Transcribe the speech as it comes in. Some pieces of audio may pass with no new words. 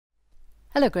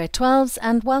Hello Grade 12s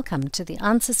and welcome to the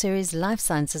Answer Series Life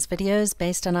Sciences videos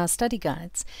based on our study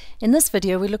guides. In this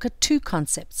video we look at two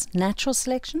concepts, natural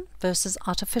selection versus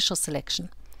artificial selection.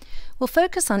 We'll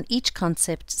focus on each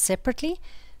concept separately,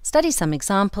 study some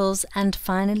examples, and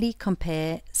finally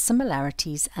compare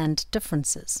similarities and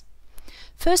differences.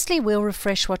 Firstly, we'll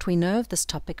refresh what we know of this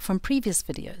topic from previous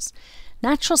videos.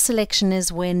 Natural selection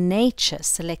is where nature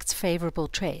selects favorable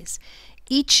traits.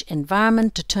 Each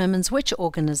environment determines which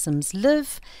organisms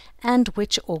live and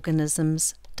which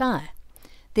organisms die.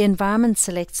 The environment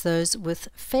selects those with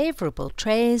favorable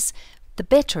traits, the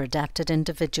better adapted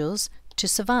individuals, to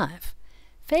survive.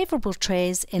 Favorable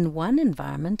traits in one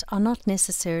environment are not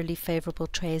necessarily favorable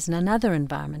traits in another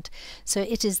environment, so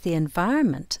it is the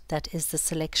environment that is the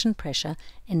selection pressure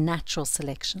in natural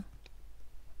selection.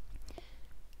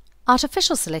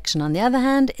 Artificial selection, on the other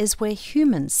hand, is where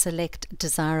humans select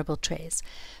desirable traits.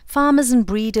 Farmers and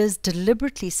breeders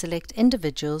deliberately select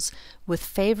individuals with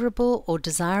favorable or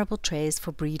desirable traits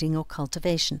for breeding or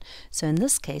cultivation. So in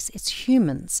this case, it's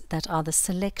humans that are the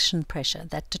selection pressure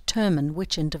that determine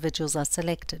which individuals are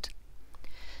selected.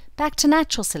 Back to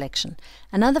natural selection,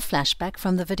 another flashback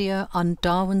from the video on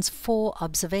Darwin's 4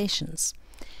 observations.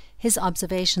 His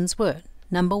observations were: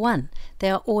 Number 1,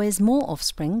 there are always more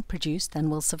offspring produced than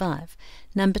will survive.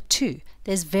 Number 2,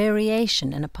 there's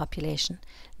variation in a population.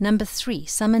 Number 3,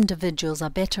 some individuals are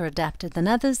better adapted than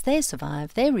others, they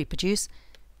survive, they reproduce.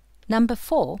 Number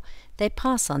 4, they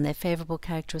pass on their favorable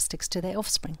characteristics to their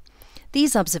offspring.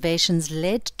 These observations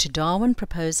led to Darwin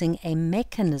proposing a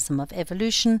mechanism of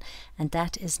evolution, and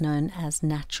that is known as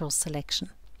natural selection.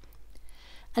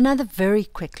 Another very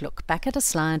quick look back at a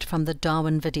slide from the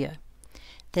Darwin video.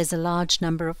 There's a large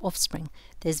number of offspring.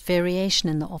 There's variation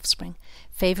in the offspring.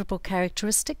 Favorable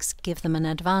characteristics give them an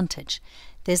advantage.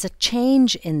 There's a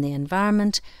change in the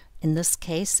environment, in this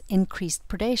case increased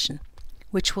predation,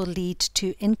 which will lead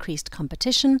to increased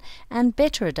competition, and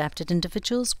better adapted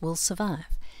individuals will survive.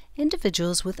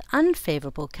 Individuals with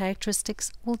unfavorable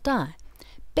characteristics will die.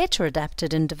 Better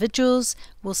adapted individuals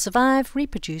will survive,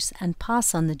 reproduce, and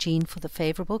pass on the gene for the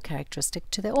favorable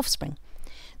characteristic to their offspring.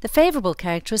 The favorable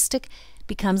characteristic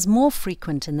becomes more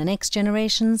frequent in the next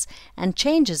generations, and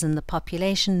changes in the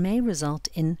population may result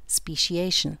in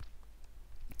speciation.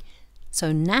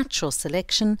 So natural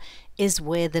selection is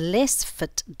where the less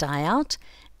fit die out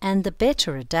and the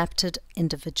better adapted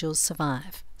individuals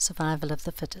survive. Survival of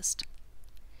the fittest.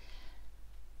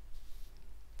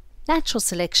 Natural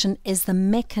selection is the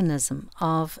mechanism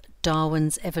of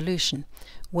Darwin's evolution,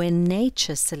 where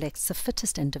nature selects the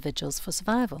fittest individuals for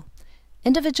survival.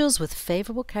 Individuals with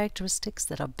favorable characteristics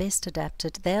that are best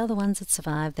adapted, they are the ones that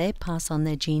survive, they pass on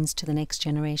their genes to the next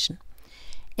generation.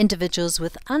 Individuals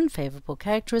with unfavorable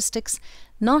characteristics,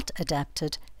 not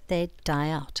adapted, they die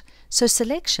out. So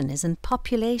selection is in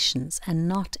populations and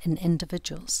not in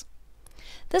individuals.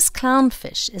 This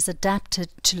clownfish is adapted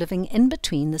to living in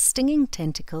between the stinging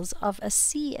tentacles of a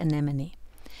sea anemone.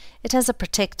 It has a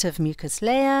protective mucus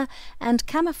layer and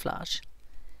camouflage.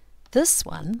 This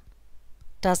one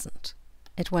doesn't.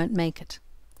 It won't make it.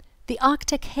 The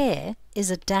Arctic hare is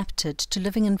adapted to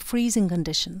living in freezing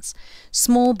conditions.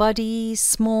 Small body,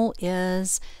 small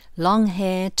ears, long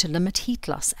hair to limit heat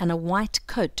loss, and a white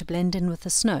coat to blend in with the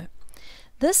snow.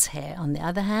 This hare, on the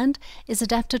other hand, is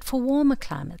adapted for warmer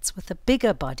climates with a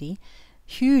bigger body,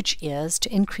 huge ears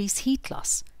to increase heat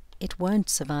loss. It won't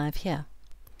survive here.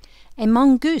 A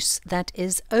mongoose that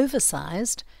is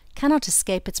oversized cannot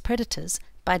escape its predators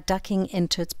by ducking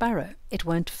into its burrow. It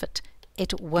won't fit.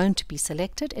 It won't be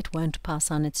selected, it won't pass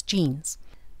on its genes.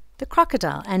 The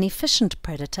crocodile, an efficient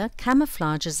predator,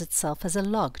 camouflages itself as a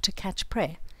log to catch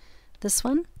prey. This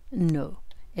one? No,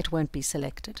 it won't be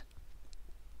selected.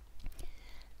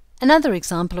 Another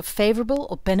example of favorable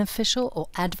or beneficial or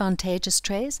advantageous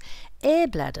traits, air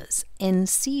bladders in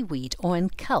seaweed or in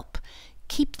kelp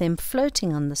keep them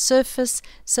floating on the surface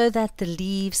so that the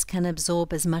leaves can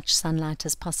absorb as much sunlight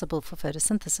as possible for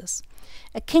photosynthesis.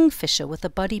 A kingfisher with a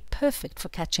body perfect for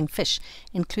catching fish,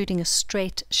 including a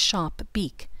straight, sharp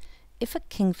beak. If a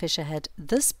kingfisher had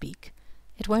this beak,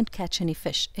 it won't catch any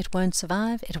fish, it won't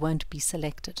survive, it won't be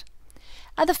selected.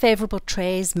 Other favorable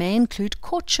traits may include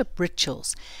courtship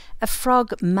rituals. A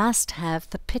frog must have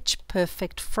the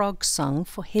pitch-perfect frog song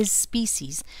for his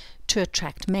species to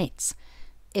attract mates.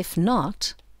 If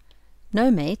not, no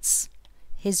mates,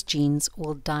 his genes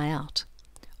will die out.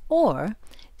 Or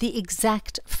the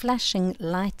exact flashing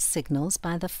light signals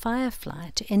by the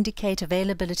firefly to indicate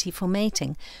availability for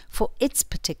mating for its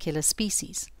particular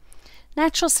species.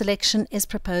 Natural selection is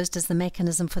proposed as the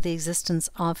mechanism for the existence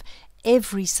of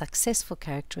every successful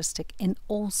characteristic in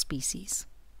all species.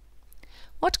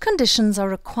 What conditions are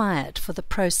required for the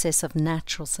process of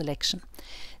natural selection?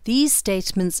 These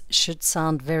statements should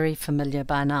sound very familiar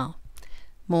by now.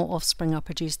 More offspring are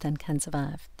produced than can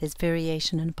survive. There's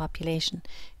variation in population.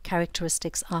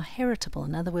 Characteristics are heritable.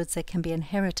 In other words, they can be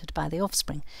inherited by the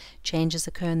offspring. Changes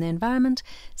occur in the environment.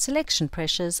 Selection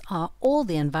pressures are all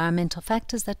the environmental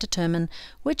factors that determine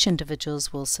which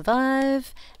individuals will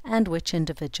survive and which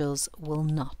individuals will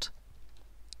not.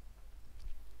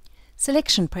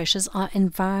 Selection pressures are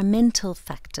environmental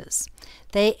factors.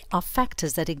 They are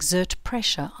factors that exert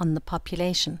pressure on the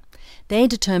population. They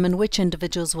determine which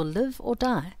individuals will live or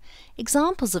die.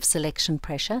 Examples of selection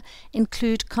pressure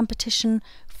include competition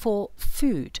for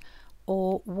food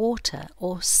or water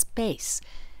or space,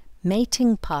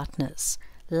 mating partners,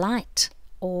 light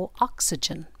or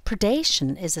oxygen.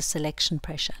 Predation is a selection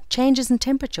pressure. Changes in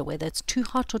temperature, whether it's too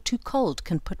hot or too cold,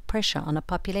 can put pressure on a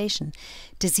population.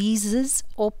 Diseases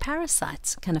or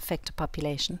parasites can affect a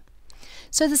population.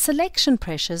 So the selection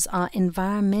pressures are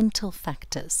environmental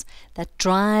factors that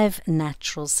drive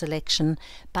natural selection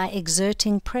by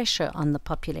exerting pressure on the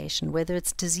population, whether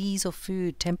it's disease or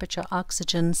food, temperature,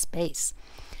 oxygen, space.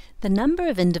 The number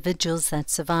of individuals that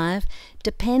survive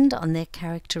depend on their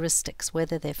characteristics,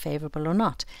 whether they're favorable or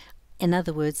not. In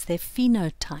other words, their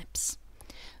phenotypes.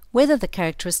 Whether the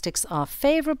characteristics are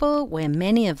favorable, where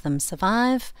many of them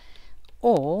survive,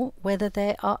 or whether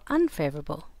they are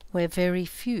unfavorable, where very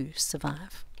few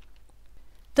survive.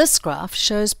 This graph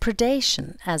shows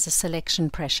predation as a selection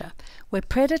pressure, where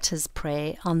predators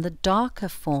prey on the darker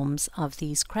forms of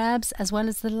these crabs as well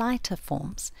as the lighter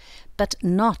forms, but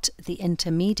not the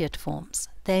intermediate forms.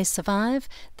 They survive,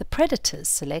 the predators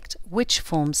select which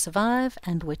forms survive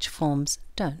and which forms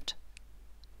don't.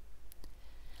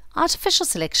 Artificial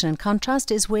selection, in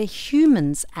contrast, is where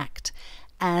humans act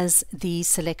as the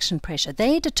selection pressure.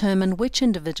 They determine which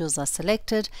individuals are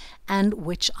selected and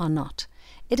which are not.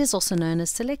 It is also known as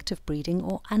selective breeding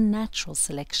or unnatural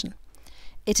selection.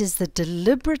 It is the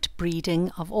deliberate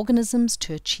breeding of organisms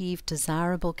to achieve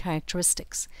desirable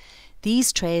characteristics.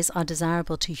 These traits are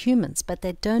desirable to humans, but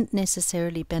they don't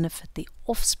necessarily benefit the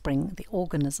offspring, the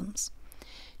organisms.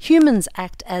 Humans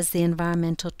act as the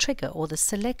environmental trigger or the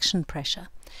selection pressure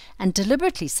and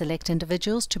deliberately select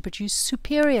individuals to produce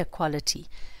superior quality,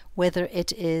 whether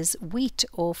it is wheat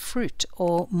or fruit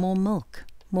or more milk,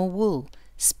 more wool,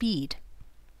 speed.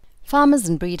 Farmers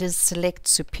and breeders select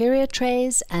superior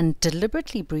traits and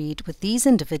deliberately breed with these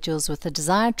individuals with the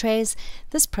desired traits.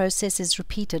 This process is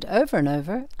repeated over and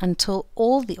over until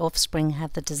all the offspring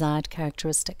have the desired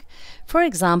characteristic. For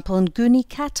example, Nguni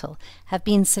cattle have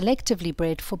been selectively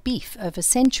bred for beef over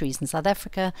centuries in South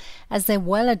Africa as they're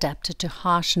well adapted to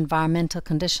harsh environmental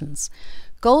conditions.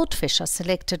 Goldfish are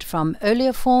selected from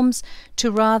earlier forms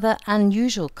to rather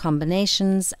unusual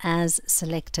combinations as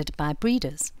selected by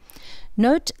breeders.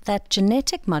 Note that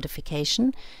genetic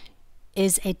modification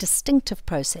is a distinctive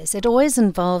process. It always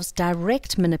involves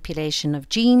direct manipulation of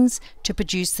genes to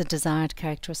produce the desired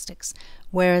characteristics,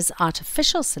 whereas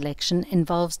artificial selection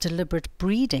involves deliberate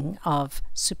breeding of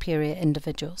superior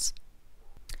individuals.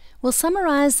 We'll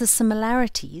summarize the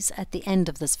similarities at the end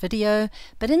of this video,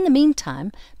 but in the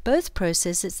meantime, both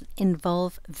processes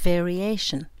involve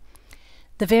variation.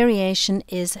 The variation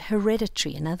is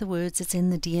hereditary. In other words, it's in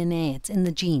the DNA, it's in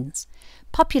the genes.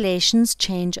 Populations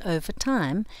change over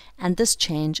time, and this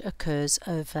change occurs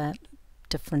over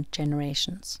different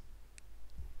generations.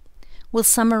 We'll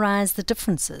summarize the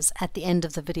differences at the end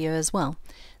of the video as well.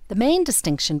 The main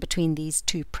distinction between these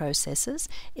two processes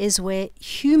is where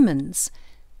humans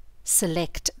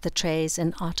select the traits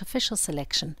in artificial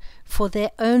selection for their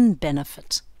own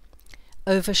benefit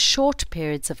over short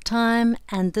periods of time,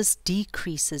 and this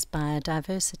decreases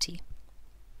biodiversity.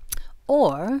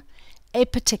 Or a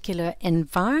particular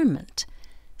environment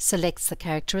selects the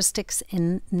characteristics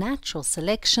in natural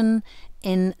selection,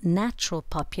 in natural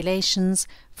populations,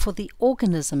 for the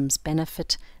organism's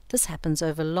benefit. This happens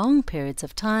over long periods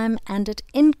of time, and it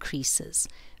increases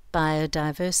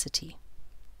biodiversity.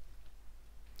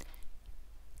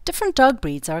 Different dog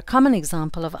breeds are a common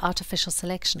example of artificial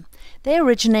selection. They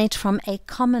originate from a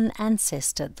common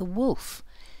ancestor, the wolf.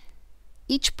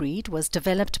 Each breed was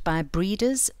developed by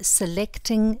breeders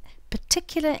selecting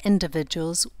particular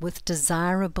individuals with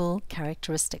desirable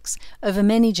characteristics over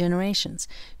many generations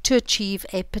to achieve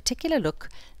a particular look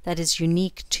that is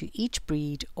unique to each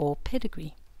breed or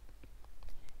pedigree.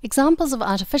 Examples of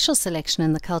artificial selection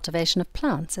in the cultivation of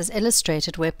plants is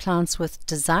illustrated where plants with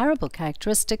desirable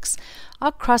characteristics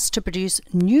are crossed to produce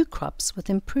new crops with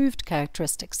improved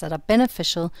characteristics that are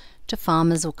beneficial to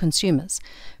farmers or consumers.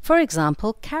 For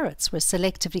example, carrots were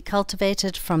selectively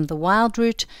cultivated from the wild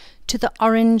root to the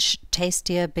orange,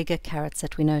 tastier, bigger carrots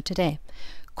that we know today.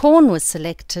 Corn was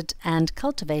selected and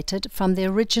cultivated from the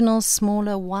original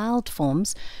smaller wild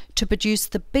forms to produce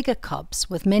the bigger cobs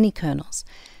with many kernels.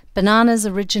 Bananas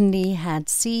originally had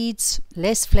seeds,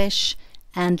 less flesh,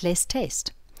 and less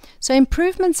taste. So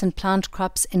improvements in plant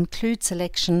crops include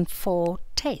selection for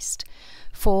taste,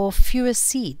 for fewer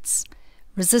seeds,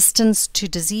 resistance to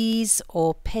disease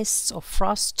or pests or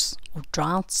frosts or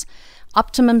droughts,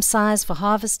 optimum size for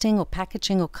harvesting or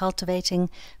packaging or cultivating,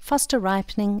 faster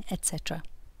ripening, etc.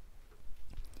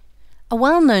 A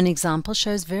well-known example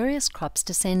shows various crops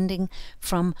descending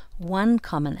from one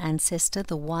common ancestor,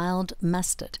 the wild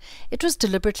mustard. It was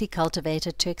deliberately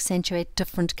cultivated to accentuate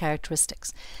different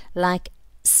characteristics, like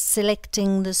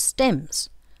selecting the stems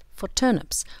for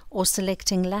turnips, or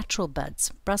selecting lateral buds,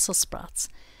 Brussels sprouts,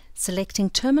 selecting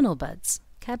terminal buds,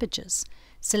 cabbages,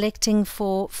 selecting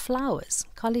for flowers,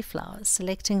 cauliflowers,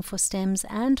 selecting for stems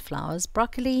and flowers,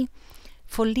 broccoli,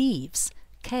 for leaves,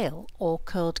 kale, or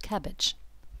curled cabbage.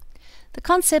 The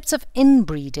concepts of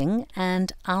inbreeding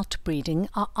and outbreeding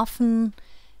are often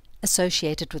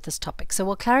associated with this topic, so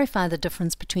we'll clarify the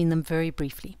difference between them very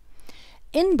briefly.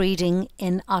 Inbreeding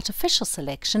in artificial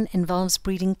selection involves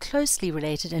breeding closely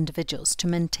related individuals to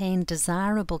maintain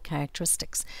desirable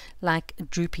characteristics, like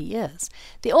droopy ears.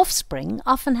 The offspring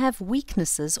often have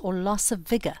weaknesses or loss of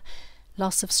vigor,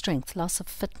 loss of strength, loss of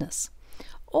fitness.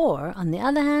 Or, on the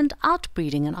other hand,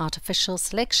 outbreeding in artificial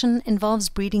selection involves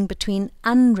breeding between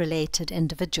unrelated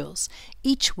individuals,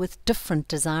 each with different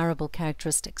desirable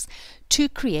characteristics, to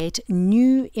create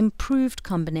new improved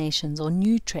combinations or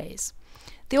new traits.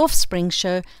 The offspring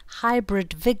show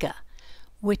hybrid vigor,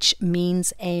 which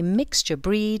means a mixture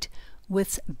breed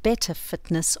with better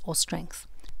fitness or strength.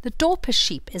 The Dorper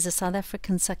sheep is a South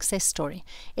African success story.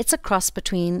 It's a cross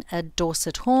between a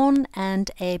Dorset Horn and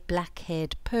a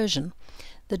black-haired Persian.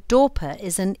 The Dorper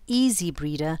is an easy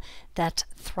breeder that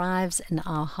thrives in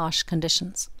our harsh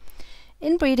conditions.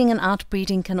 Inbreeding and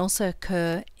outbreeding can also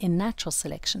occur in natural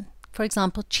selection. For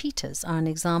example, cheetahs are an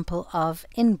example of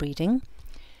inbreeding,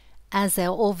 as they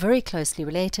are all very closely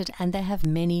related and they have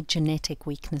many genetic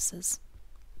weaknesses.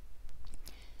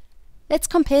 Let's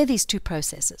compare these two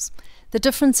processes. The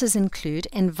differences include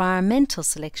environmental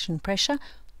selection pressure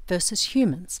versus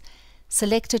humans.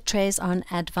 Selected traits are an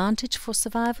advantage for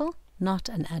survival, not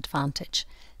an advantage.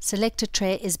 Selected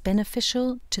trait is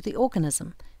beneficial to the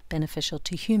organism, beneficial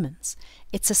to humans.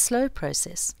 It's a slow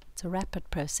process. It's a rapid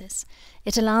process.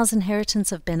 It allows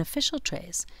inheritance of beneficial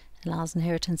traits, allows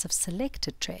inheritance of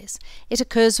selected traits. It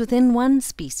occurs within one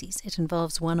species. It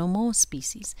involves one or more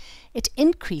species. It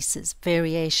increases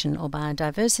variation or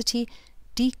biodiversity,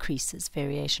 decreases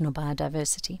variation or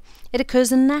biodiversity. It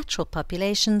occurs in natural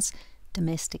populations,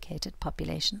 domesticated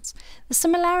populations. The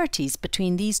similarities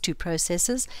between these two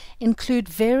processes include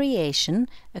variation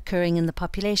occurring in the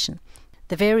population.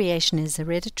 The variation is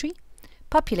hereditary,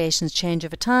 populations change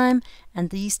over time, and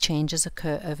these changes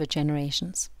occur over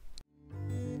generations.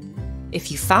 If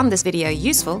you found this video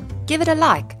useful, give it a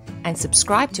like and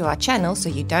subscribe to our channel so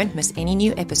you don't miss any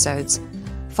new episodes.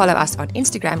 Follow us on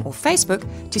Instagram or Facebook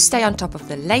to stay on top of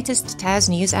the latest TAS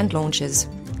news and launches.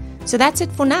 So that's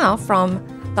it for now from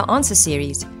The Answer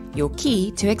Series, your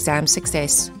key to exam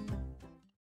success.